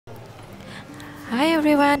Hi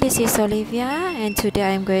everyone, this is Olivia and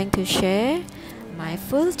today I'm going to share my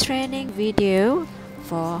full training video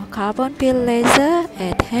for carbon peel laser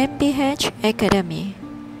at MBH Academy.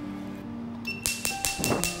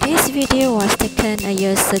 This video was taken a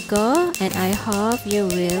years ago and I hope you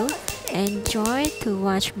will enjoy to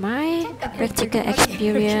watch my practical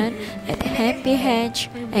experience at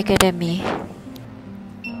MBH Academy.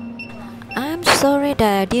 I'm sorry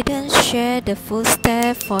that I didn't share the full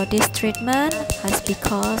step for this treatment as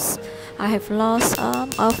because I have lost some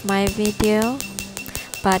of my video.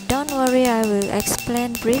 But don't worry, I will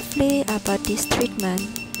explain briefly about this treatment.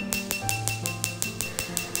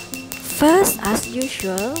 First, as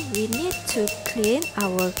usual, we need to clean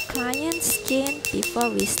our client's skin before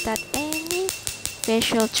we start any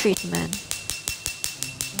facial treatment.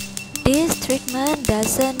 This treatment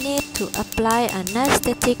doesn't need to apply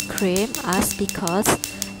anesthetic cream as because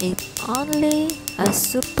it's only a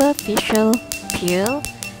superficial peel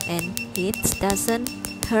and it doesn't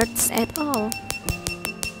hurt at all.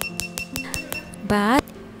 But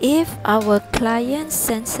if our client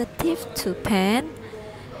sensitive to pain,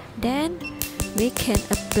 then we can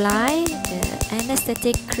apply the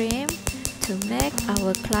anesthetic cream to make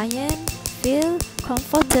our client feel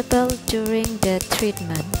comfortable during the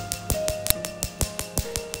treatment.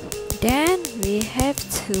 Then we have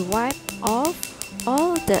to wipe off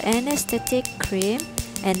all the anesthetic cream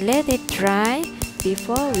and let it dry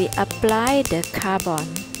before we apply the carbon.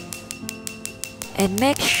 And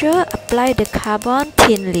make sure apply the carbon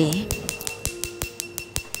thinly.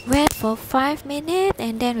 Wait for 5 minutes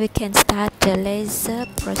and then we can start the laser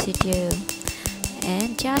procedure.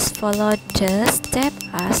 And just follow the step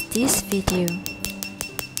as this video.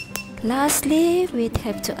 Lastly, we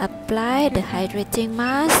have to apply the hydrating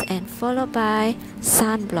mask and followed by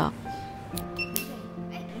sunblock.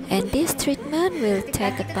 And this treatment will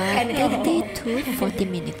take about 30 to 40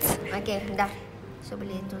 minutes.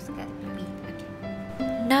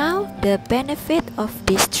 Now, the benefit of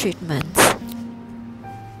this treatment.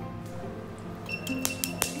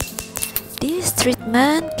 This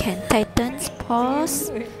treatment can tighten pores,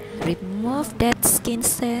 remove dead skin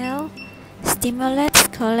cells, stimulates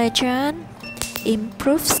collagen,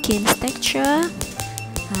 improve skin texture,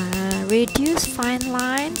 reduce fine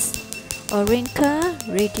lines or wrinkle,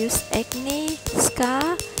 reduce acne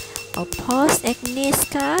scar or post-acne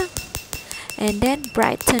scar, and then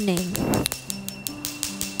brightening.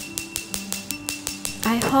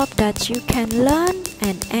 I hope that you can learn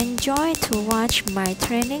and enjoy to watch my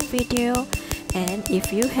training video, and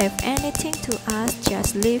if you have anything to ask,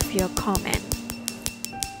 just leave your comment.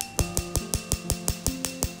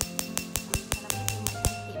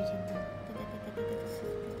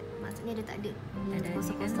 Maksudnya dia tak ada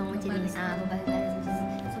kosong-kosong macam ni.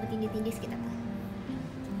 So bertindih-tindih sikit tak apa.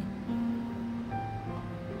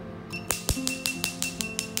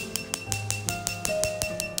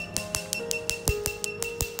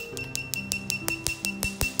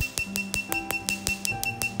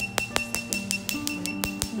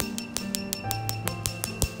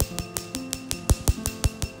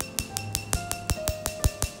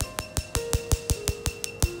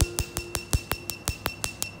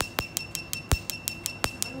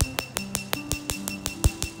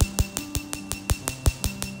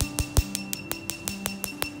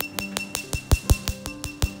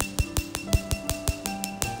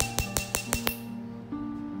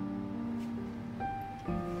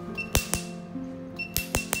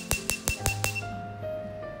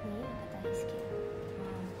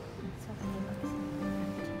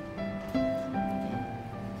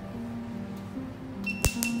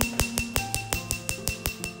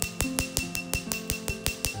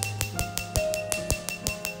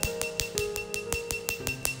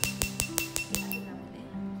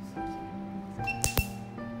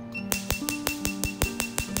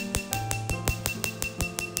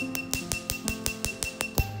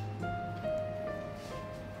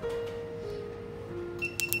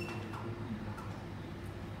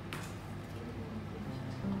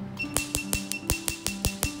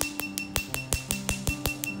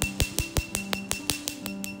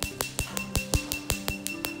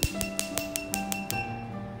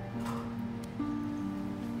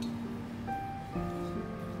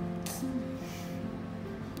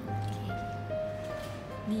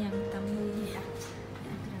 Ni yang pertama ya.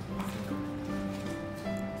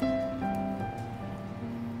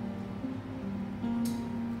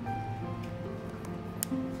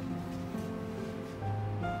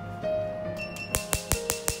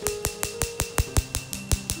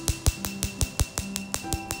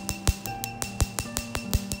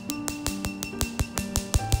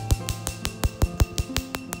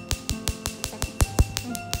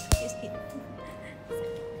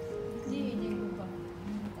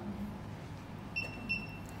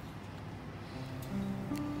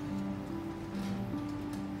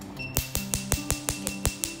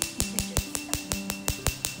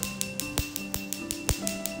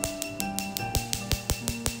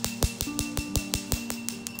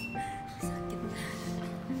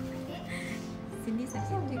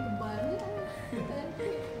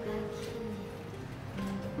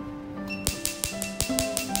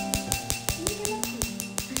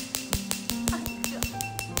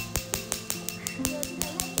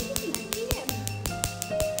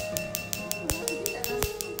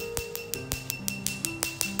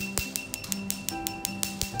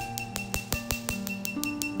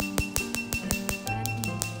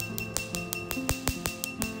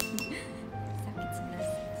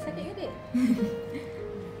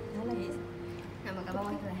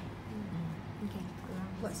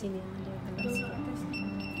 sini dia gelap sikit.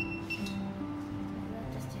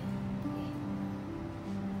 Atas je. Okey.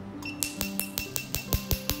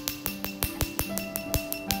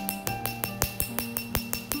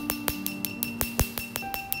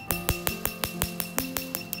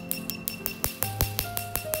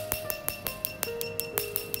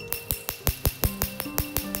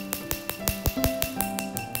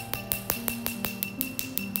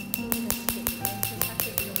 Ini dah sikit. Rasa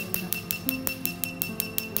sakit belum?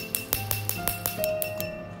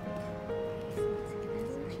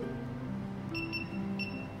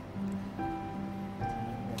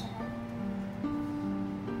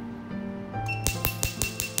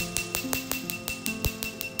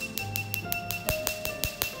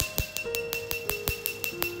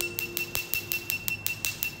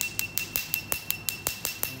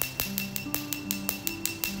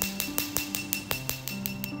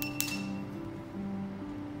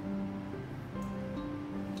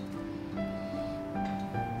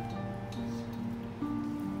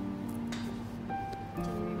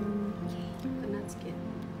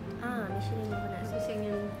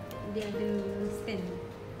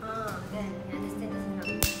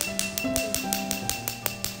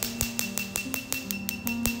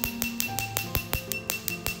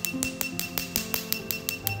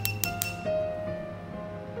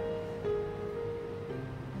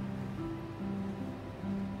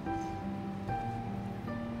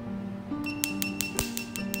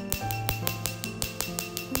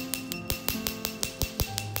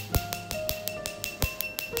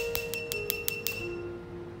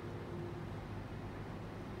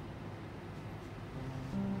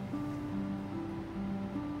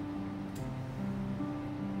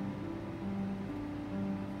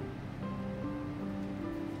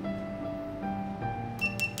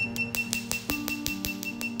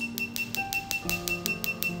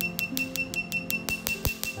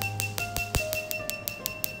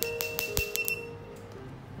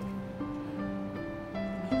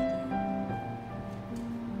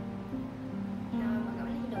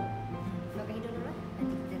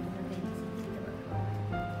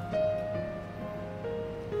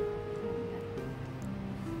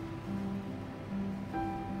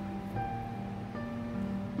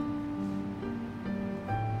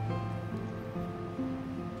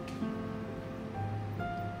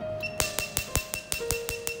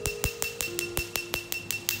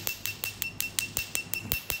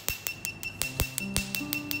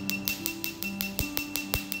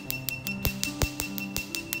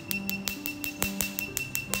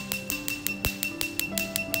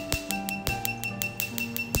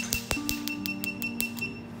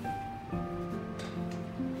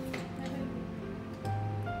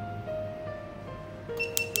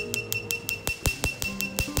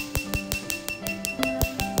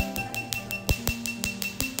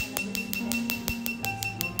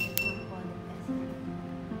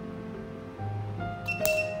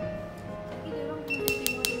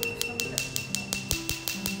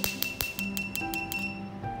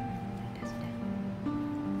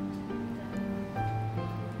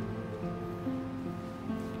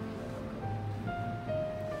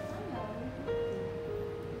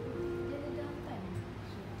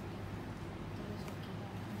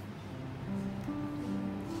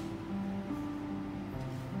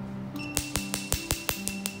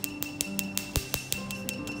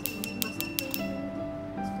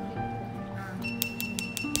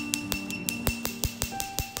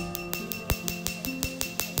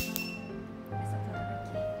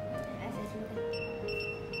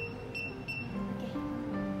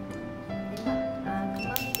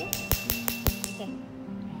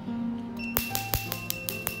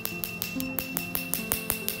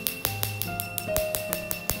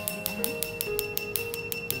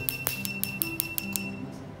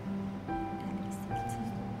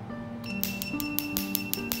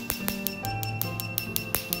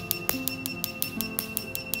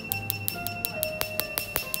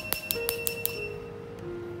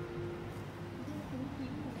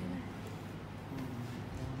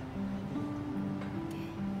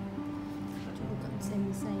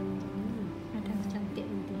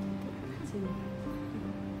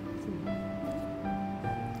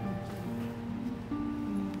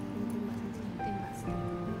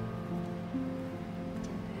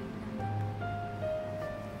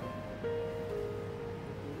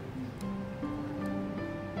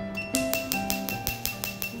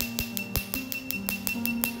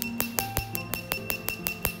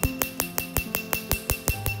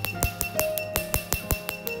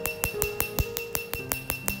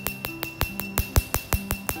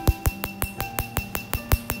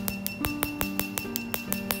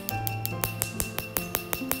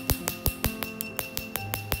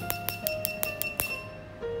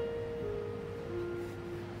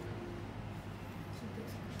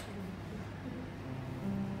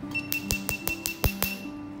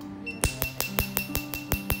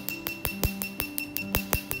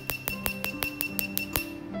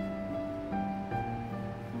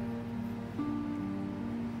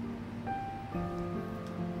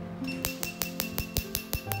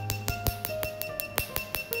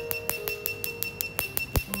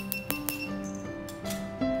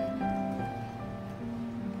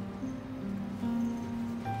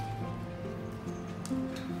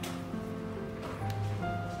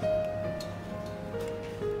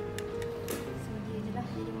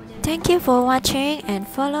 Thank you for watching and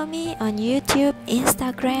follow me on YouTube,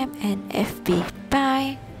 Instagram and FB.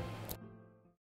 Bye.